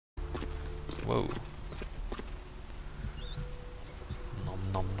Whoa. Nom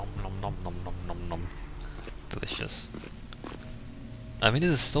nom nom nom nom nom nom nom nom. Delicious. I mean,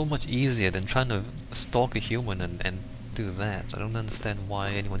 this is so much easier than trying to stalk a human and do that. I don't understand why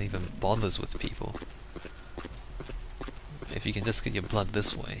anyone even bothers with people. If you can just get your blood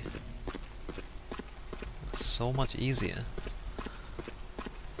this way. It's so much easier.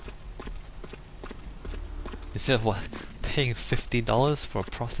 Instead of what? Paying $50 for a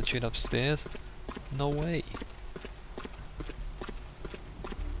prostitute upstairs? No way.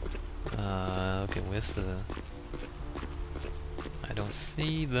 Okay, where's the... I don't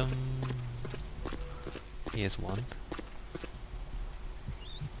see them. Here's one.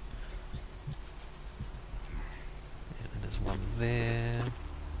 And there's one there.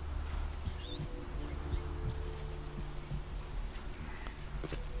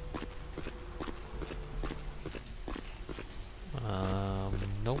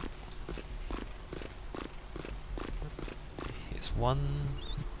 Nope. Here's one.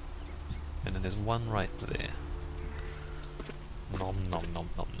 And then there's one right there. Nom nom nom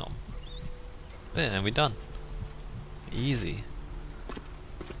nom nom. There, and we're done. Easy.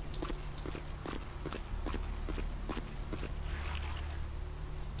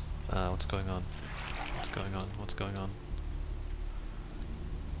 What's going on? What's going on? What's going on?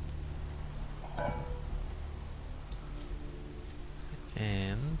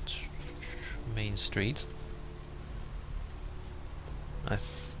 And Main Street. I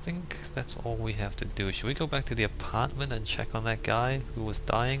think that's all we have to do. Should we go back to the apartment and check on that guy who was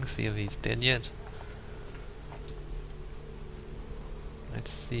dying, see if he's dead yet?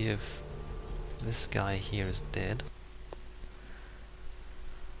 Let's see if this guy here is dead.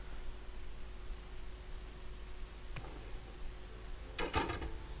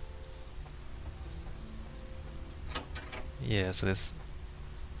 Yeah, so there's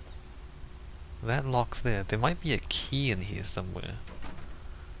that lock there. There might be a key in here somewhere.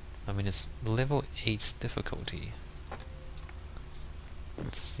 I mean, it's level 8 difficulty.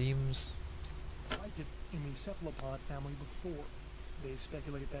 It seems... Like it in the cephalopod family before. They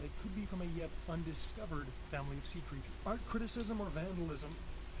speculate that it could be from a yet undiscovered family of sea creatures. Art criticism or vandalism.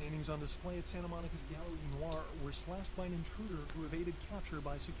 Paintings on display at Santa Monica's Gallery Noir were slashed by an intruder who evaded capture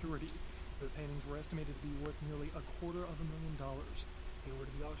by security. The paintings were estimated to be worth nearly $250,000. They were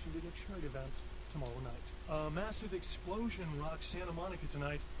to be auctioned at a charity event tomorrow night. A massive explosion rocks Santa Monica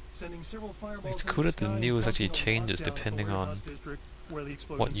tonight, sending several fireballs. It's cool that the news actually changes depending on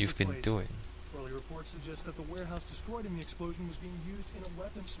what you've been doing. Early reports suggest that the warehouse destroyed in the explosion was being used in a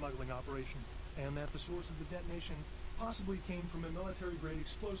weapons smuggling operation, and that the source of the detonation possibly came from a military-grade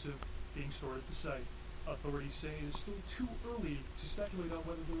explosive being stored at the site. Authorities say it is still too early to speculate on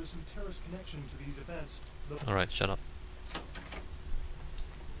whether there is some terrorist connection to these events. Alright, shut up.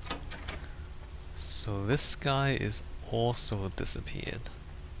 So this guy is also disappeared.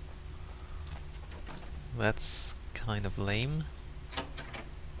 That's kind of lame.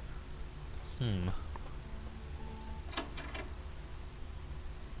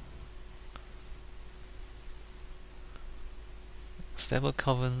 Several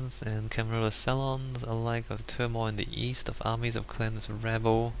covens and Camarilla salons alike of turmoil in the east of armies of clans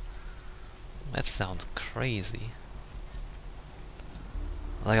rebel. That sounds crazy.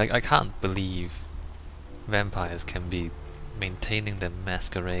 Like I can't believe vampires can be maintaining their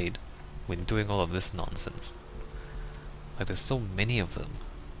masquerade when doing all of this nonsense. Like there's so many of them.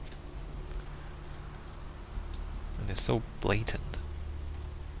 And they're so blatant.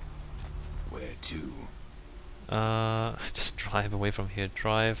 Where to? Just drive away from here.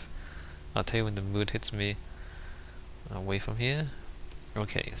 Drive. I'll tell you when the mood hits me. Away from here.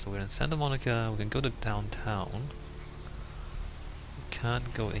 Okay, so we're in Santa Monica. We can go to downtown. We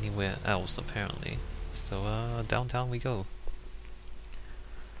can't go anywhere else apparently. So downtown we go.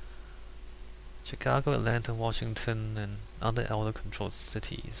 Chicago, Atlanta, Washington, and other elder-controlled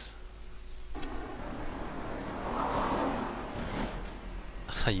cities.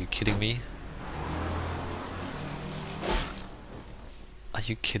 Are you kidding me? Are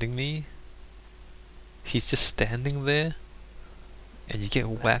you kidding me? He's just standing there, and you get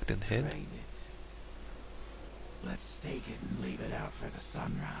whacked in the head? Let's take it and leave it out for the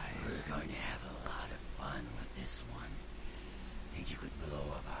sunrise. We're going to have a lot of fun with this one. Think you could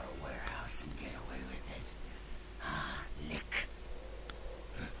blow up our warehouse and get away with it? Ah, lick.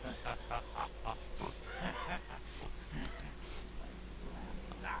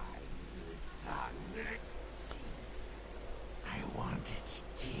 I want its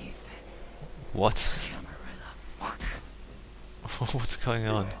teeth. What? Camarilla, fuck. What's going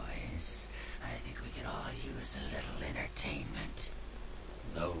on? Boys, I think we could all use a little entertainment.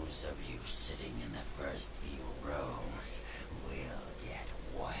 Those those of you sitting in the first few rows will get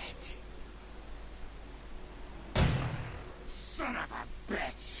wet. Son of a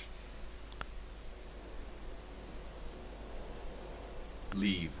bitch!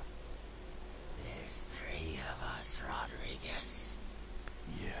 Leave. There's 3 of us, Rodriguez.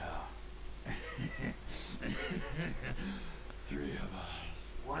 Yeah. 3 of us.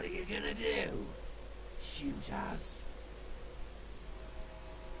 What are you gonna do? Shoot us.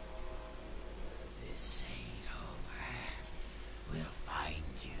 This ain't over. We'll find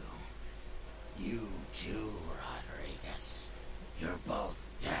you. You too, Rodriguez. You're both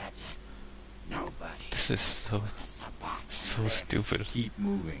dead. Nobody. This is so The Sabbat so lives. stupid. Keep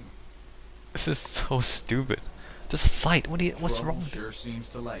moving. This is so stupid. Just fight. What's Trouble wrong with it? sure seems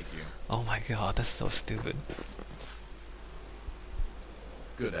to like you. Oh my god, that's so stupid.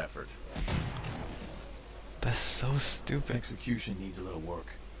 Good effort. That's so stupid. Execution needs a little work.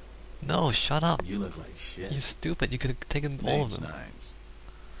 No, shut up. You look like shit. You're stupid. You could have taken all of Name's them. nice.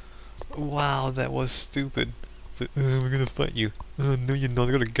 Wow, that was stupid. It's like, we're gonna fight you. Oh no, you're not.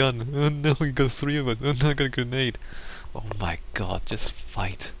 I got a gun. Oh no, you got 3 of us. Oh no, I got a grenade. Oh my god, just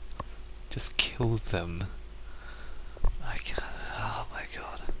fight. Just kill them. I can't. Oh my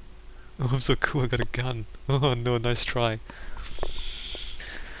god. Oh, I'm so cool. I got a gun. Oh no, nice try.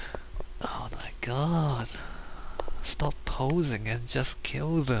 Oh my god. Stop posing and just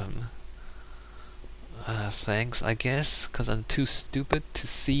kill them. Thanks, I guess, because I'm too stupid to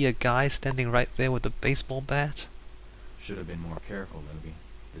see a guy standing right there with a baseball bat. Should have been more careful, Libby.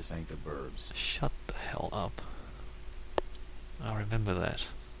 This ain't the burbs. Shut the hell up. I'll remember that.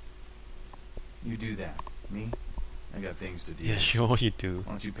 You do that. Me? I got things to do. Yeah, sure you do.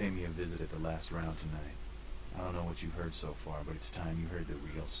 Why don't you pay me a visit at the last round tonight? I don't know what you've heard so far, but it's time you heard the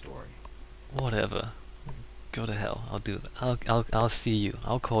real story. Whatever. Go to hell. I'll do that. I'll see you.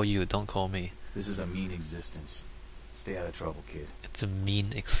 I'll call you. Don't call me. This is a mean existence. Stay out of trouble, kid. It's a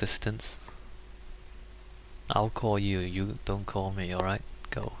mean existence. I'll call you. You don't call me. All right?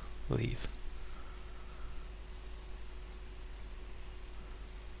 Go. Leave.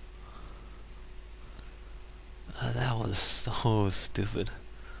 That was so stupid.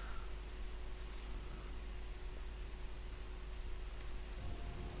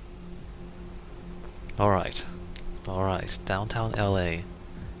 Alright. Alright. Downtown LA.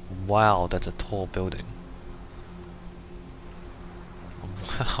 Wow, that's a tall building.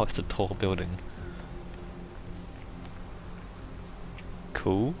 Wow, it's a tall building.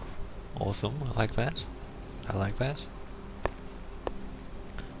 Cool. Awesome. I like that. I like that.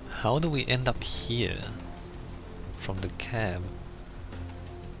 How do we end up here? From the cab.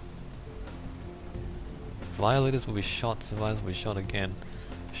 Violators will be shot, survivors will be shot again.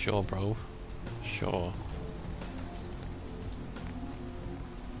 Sure, bro. Sure.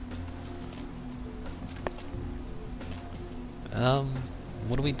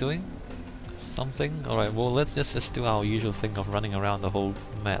 What are we doing? Something? Alright, well let's just do our usual thing of running around the whole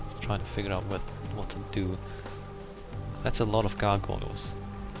map, trying to figure out what to do. That's a lot of gargoyles.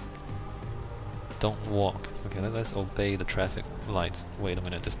 Don't walk. Okay, let's obey the traffic lights. Wait a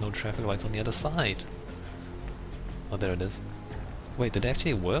minute, there's no traffic lights on the other side. Oh, there it is. Wait, did they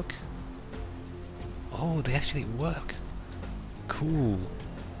actually work? Oh, they actually work. Cool.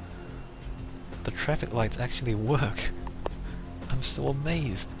 The traffic lights actually work. I'm so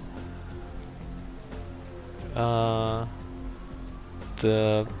amazed.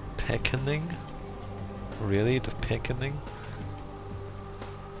 The beckoning? Really? The beckoning?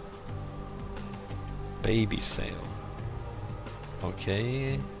 Baby sale.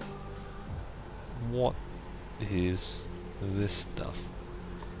 Okay. What is this stuff?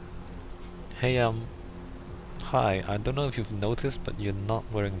 Hey, hi, I don't know if you've noticed, but you're not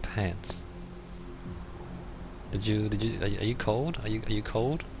wearing pants. Are you cold? Are you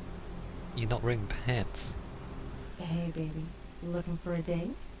cold? You're not wearing pants. Hey, baby. Looking for a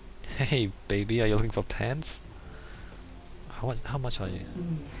date? Hey, baby, are you looking for pants? How much are you?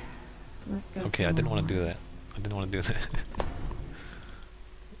 Let's go. Okay, I didn't want to do that. I didn't want to do that.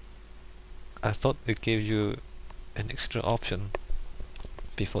 I thought it gave you an extra option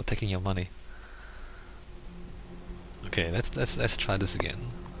before taking your money. Okay, let's try this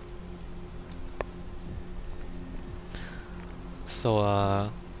again. So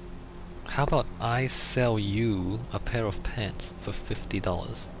how about I sell you a pair of pants for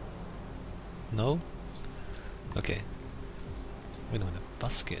 $50? No? Okay. Wait a minute,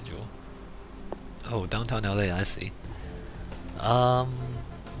 bus schedule. Oh, downtown LA, I see.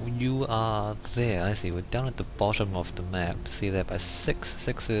 You are there, I see. We're down at the bottom of the map. See there by 6.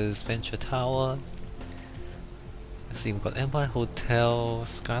 6 is Venture Tower. Let's see, we've got Empire Hotel,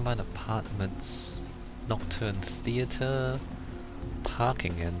 Skyline Apartments, Nocturne Theatre,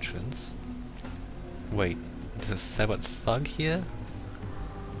 parking entrance. Wait, there's a Sabbat thug here?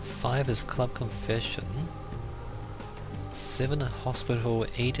 5 is Club Confession. 7 Hospital,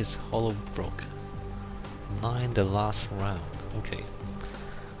 8 is Hollowbrook. 9 the last round. Okay.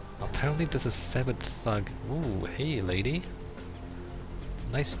 Apparently there's a Sabbat thug. Ooh, hey lady.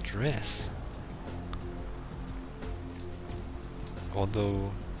 Nice dress.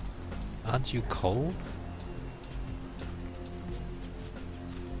 Although, aren't you cold?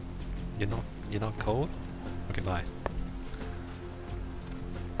 You're not cold? Okay, bye.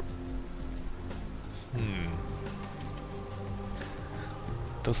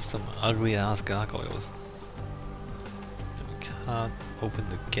 Those are some ugly ass gargoyles. We can't open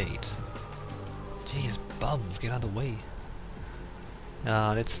the gate. Jeez, bums, get out of the way.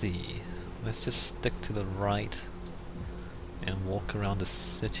 Let's see. Let's just stick to the right and walk around the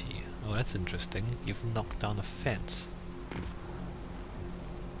city. Oh, that's interesting. You've knocked down a fence.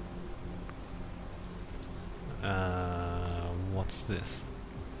 What's this?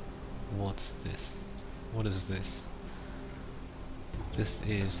 What's this? What is this? This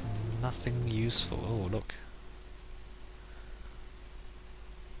is nothing useful. Oh, look.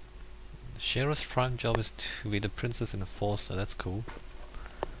 The sheriff's prime job is to be the princess enforcer. That's cool.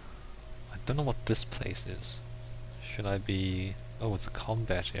 I don't know what this place is. Should I be... Oh, it's a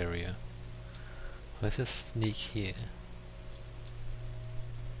combat area. Let's just sneak here.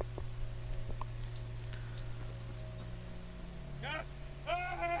 Help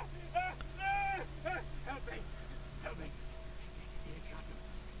me! Help me! It's got them.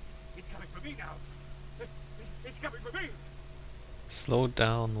 It's coming for me now. It's coming for me. Slow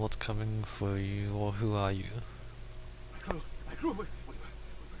down. What's coming for you? Or who are you? My crew. We were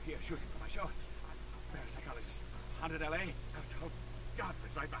here shooting for my show. I'm a parapsychologist. Haunted LA. Oh God, it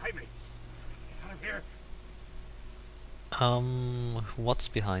was right behind me. Let's get out of here. What's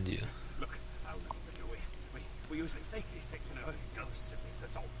behind you? Look, I'll know what to do. We usually fake these things, you know, ghosts and things.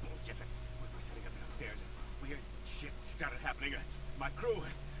 That's all bullshit. We're setting up downstairs. Weird shit started happening. My crew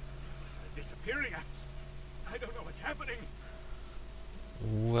started disappearing. I don't know what's happening.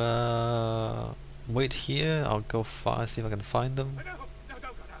 Well, wait here. I'll go see if I can find them. No, don't go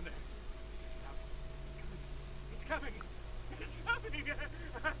down there. It's coming. It's happening.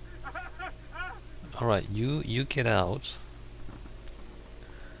 Alright, you get out.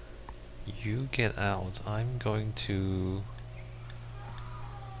 You get out. I'm going to...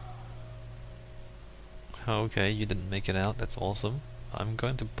 Okay, you didn't make it out. That's awesome. I'm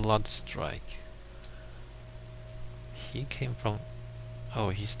going to Blood Strike. He came from... Oh,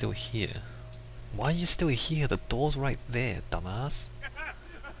 he's still here. Why are you still here? The door's right there, dumbass.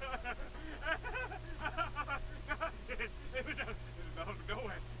 It was out of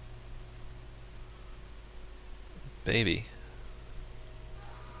nowhere. Baby.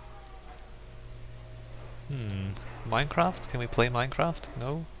 Minecraft? Can we play Minecraft?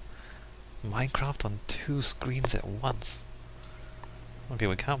 No? Minecraft on 2 screens at once. Okay,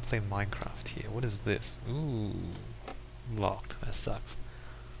 we can't play Minecraft here. What is this? Ooh. Locked. That sucks.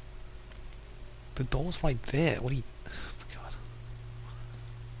 The door's right there. What are you... Oh my god.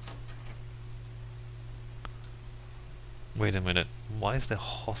 Wait a minute. Why is there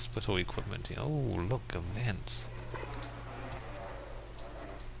hospital equipment here? Oh, look, a vent.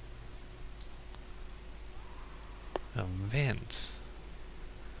 A vent.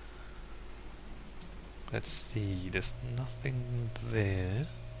 Let's see, there's nothing there.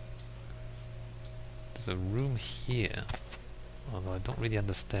 There's a room here. Although I don't really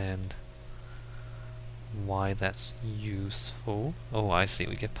understand why that's useful. Oh, I see,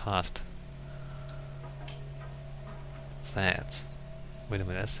 we get past that. Wait a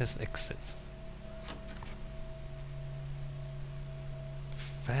minute, that says exit.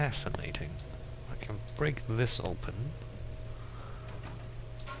 Fascinating. I can break this open.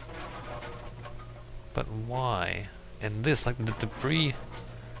 But why? And this, like the debris...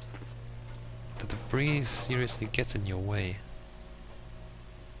 The debris seriously gets in your way.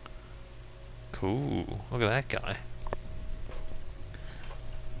 Cool. Look at that guy.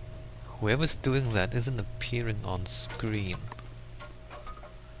 Whoever's doing that isn't appearing on screen.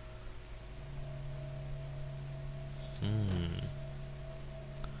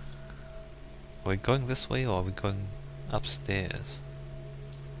 Are we going this way or are we going upstairs?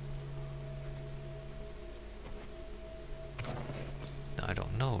 I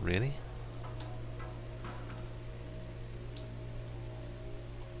don't know, really.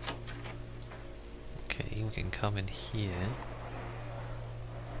 Okay, we can come in here.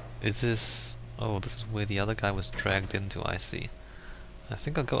 Is this... Oh, this is where the other guy was dragged into, I see. I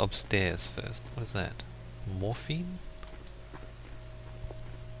think I'll go upstairs first. What is that? Morphine?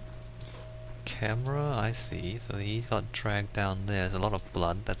 Camera, I see. So he got dragged down there. There's a lot of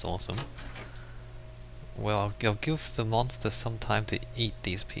blood, that's awesome. Well, I'll give the monster some time to eat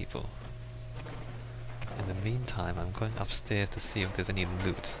these people. In the meantime, I'm going upstairs to see if there's any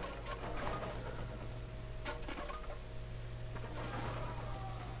loot.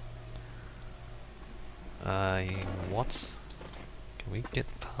 What? Can we get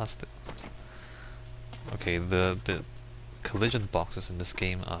past it? Okay, the collision boxes in this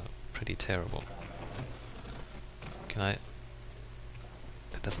game are pretty terrible. Can I...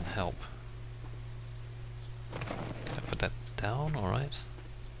 That doesn't help. Can I put that down? Alright.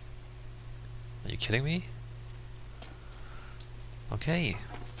 Are you kidding me? Okay,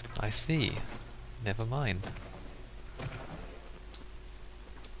 I see. Never mind.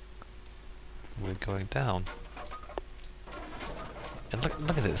 We're going down. And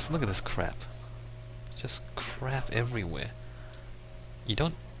look at this crap. It's just crap everywhere. You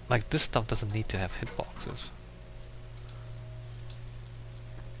don't, like, this stuff doesn't need to have hitboxes.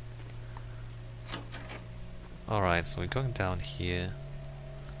 Alright, so we're going down here.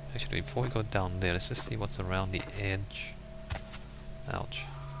 Actually, before we go down there, let's just see what's around the edge. Ouch.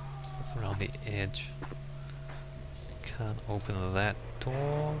 What's around the edge? Can't open that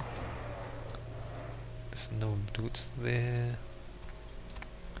door. There's no loot there.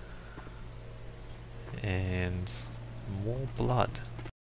 And more blood.